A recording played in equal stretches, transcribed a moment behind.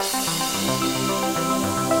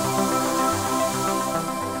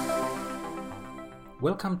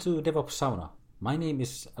Welcome to DevOps Sauna. My name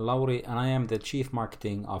is Lauri and I am the Chief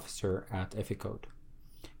Marketing Officer at Efficode.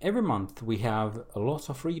 Every month we have a lot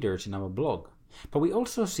of readers in our blog, but we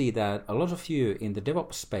also see that a lot of you in the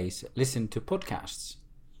DevOps space listen to podcasts.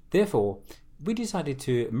 Therefore, we decided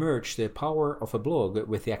to merge the power of a blog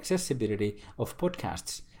with the accessibility of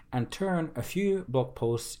podcasts and turn a few blog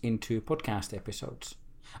posts into podcast episodes.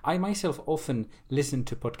 I myself often listen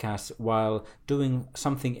to podcasts while doing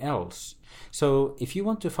something else. So if you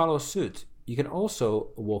want to follow suit, you can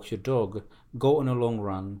also walk your dog, go on a long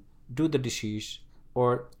run, do the dishes,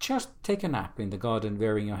 or just take a nap in the garden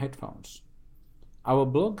wearing your headphones. Our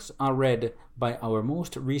blogs are read by our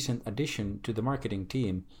most recent addition to the marketing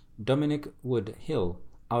team, Dominic Wood Hill,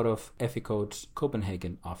 out of Efficode's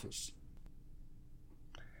Copenhagen office.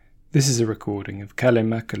 This is a recording of Kalle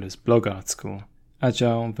Mäkelö's blog article,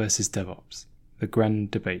 Agile versus DevOps, the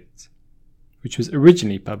Grand Debate, which was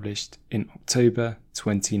originally published in October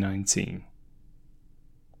 2019.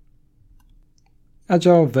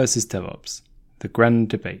 Agile versus DevOps, the Grand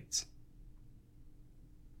Debate.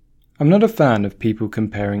 I'm not a fan of people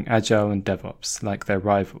comparing Agile and DevOps like they're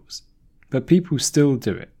rivals, but people still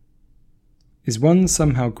do it. Is one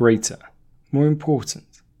somehow greater, more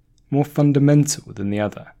important, more fundamental than the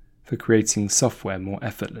other for creating software more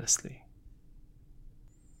effortlessly?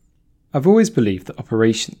 I've always believed that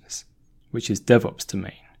operations, which is DevOps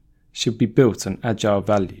domain, should be built on agile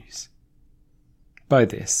values. By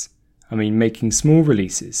this, I mean making small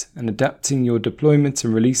releases and adapting your deployment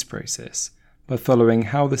and release process by following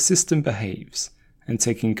how the system behaves and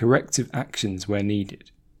taking corrective actions where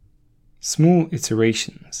needed. Small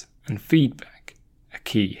iterations and feedback are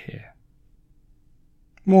key here.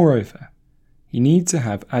 Moreover, you need to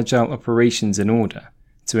have agile operations in order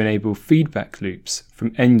to enable feedback loops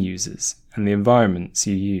from end users and the environments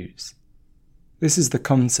you use. This is the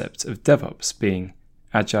concept of DevOps being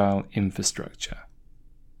agile infrastructure.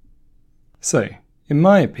 So, in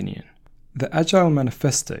my opinion, the Agile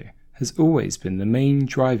Manifesto has always been the main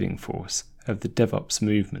driving force of the DevOps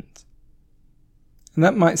movement. And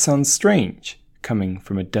that might sound strange coming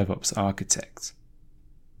from a DevOps architect.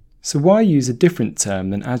 So why use a different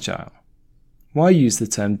term than Agile? Why use the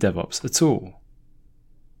term DevOps at all?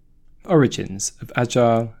 Origins of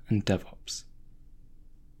Agile and DevOps.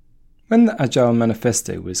 When the Agile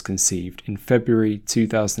Manifesto was conceived in February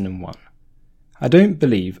 2001, I don't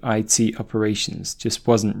believe IT operations just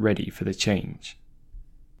wasn't ready for the change.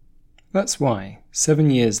 That's why, 7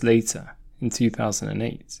 years later, in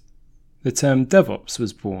 2008, the term DevOps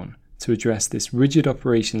was born to address this rigid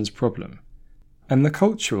operations problem and the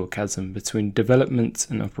cultural chasm between development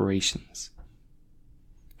and operations.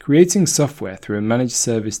 Creating software through a managed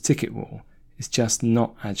service ticket wall is just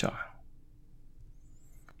not agile.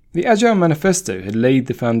 The Agile Manifesto had laid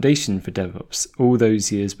the foundation for DevOps all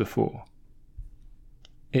those years before.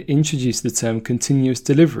 It introduced the term continuous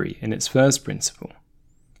delivery in its first principle,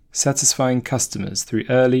 satisfying customers through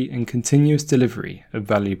early and continuous delivery of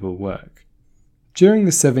valuable work. During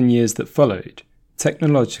the 7 years that followed,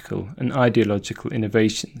 technological and ideological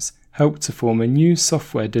innovations helped to form a new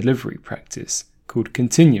software delivery practice called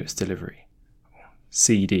Continuous Delivery, or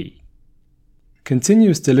CD.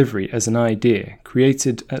 Continuous Delivery as an idea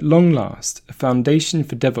created at long last a foundation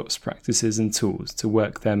for DevOps practices and tools to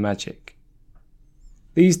work their magic.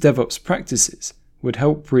 These DevOps practices would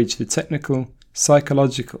help bridge the technical,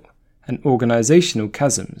 psychological, and organizational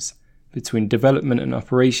chasms between development and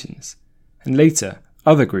operations, and later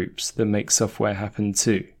other groups that make software happen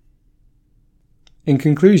too. In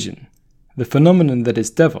conclusion, the phenomenon that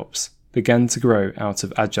is DevOps began to grow out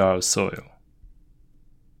of Agile soil.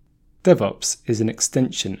 DevOps is an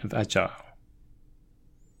extension of Agile.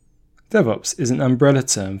 DevOps is an umbrella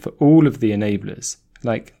term for all of the enablers,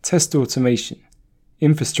 like test automation,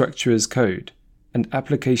 infrastructure as code, and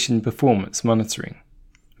application performance monitoring,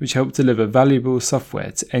 which help deliver valuable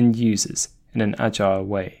software to end users in an agile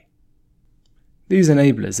way. These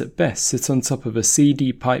enablers at best sit on top of a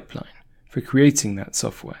CD pipeline for creating that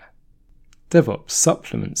software. DevOps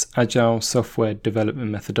supplements agile software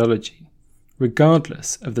development methodology,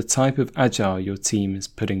 regardless of the type of agile your team is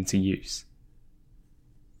putting to use.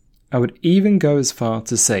 I would even go as far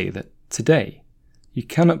to say that today, you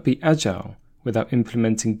cannot be agile without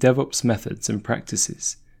implementing DevOps methods and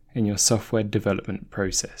practices in your software development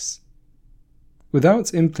process.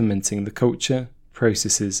 Without implementing the culture,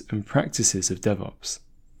 processes, and practices of DevOps,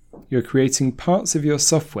 you're creating parts of your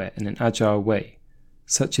software in an agile way,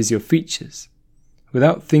 such as your features,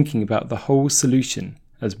 without thinking about the whole solution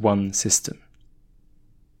as one system.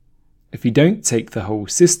 If you don't take the whole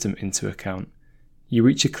system into account, you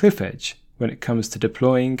reach a cliff edge when it comes to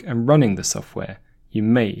deploying and running the software you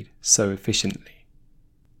made so efficiently.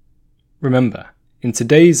 Remember, in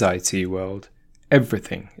today's IT world,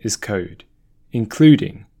 everything is code,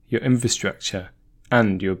 including your infrastructure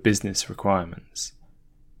and your business requirements.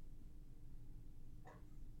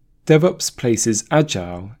 DevOps places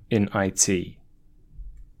Agile in IT.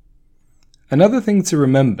 Another thing to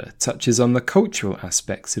remember touches on the cultural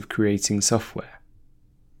aspects of creating software.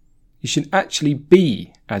 You should actually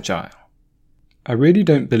be Agile. I really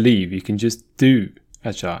don't believe you can just do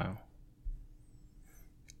Agile.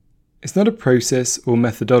 It's not a process or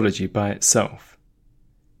methodology by itself.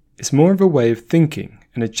 It's more of a way of thinking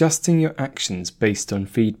and adjusting your actions based on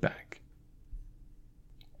feedback.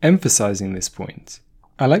 Emphasizing this point,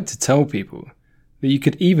 I like to tell people that you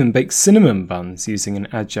could even bake cinnamon buns using an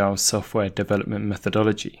agile software development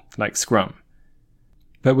methodology like Scrum.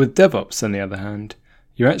 But with DevOps, on the other hand,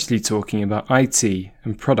 you're actually talking about IT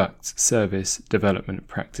and product service development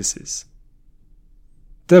practices.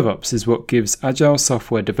 DevOps is what gives agile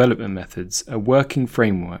software development methods a working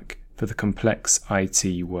framework for the complex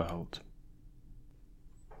IT world.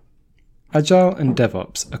 Agile and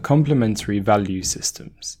DevOps are complementary value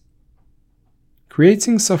systems.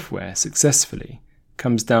 Creating software successfully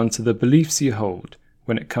comes down to the beliefs you hold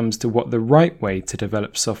when it comes to what the right way to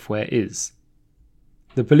develop software is.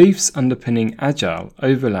 The beliefs underpinning Agile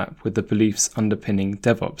overlap with the beliefs underpinning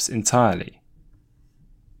DevOps entirely.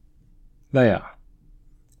 They are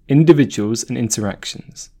individuals and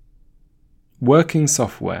interactions, working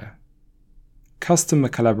software, customer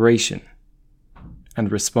collaboration,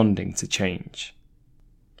 and responding to change.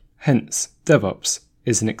 Hence, DevOps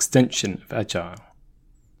is an extension of Agile.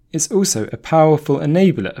 It's also a powerful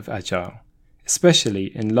enabler of Agile,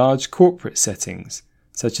 especially in large corporate settings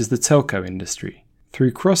such as the telco industry,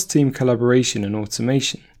 through cross-team collaboration and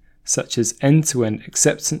automation such as end-to-end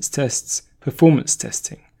acceptance tests, performance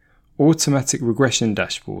testing, automatic regression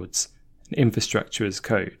dashboards, and infrastructure as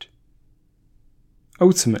code.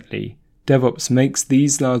 Ultimately, DevOps makes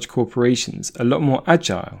these large corporations a lot more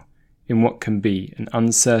agile in what can be an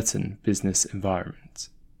uncertain business environment.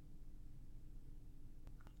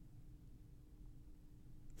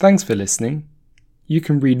 Thanks for listening. You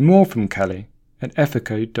can read more from Kalle at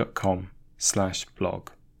efficode.com/blog.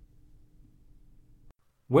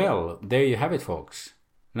 Well, there you have it, folks.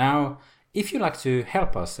 Now, if you'd like to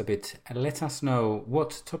help us a bit, let us know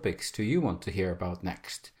what topics do you want to hear about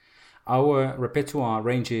next. Our repertoire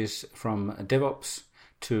ranges from DevOps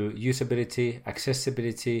to usability,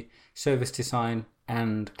 accessibility, service design,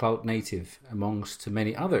 and cloud native, amongst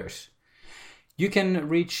many others. You can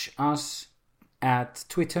reach us at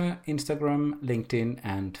Twitter, Instagram, LinkedIn,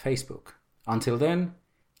 and Facebook. Until then,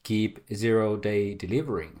 keep 0-day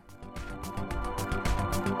delivering.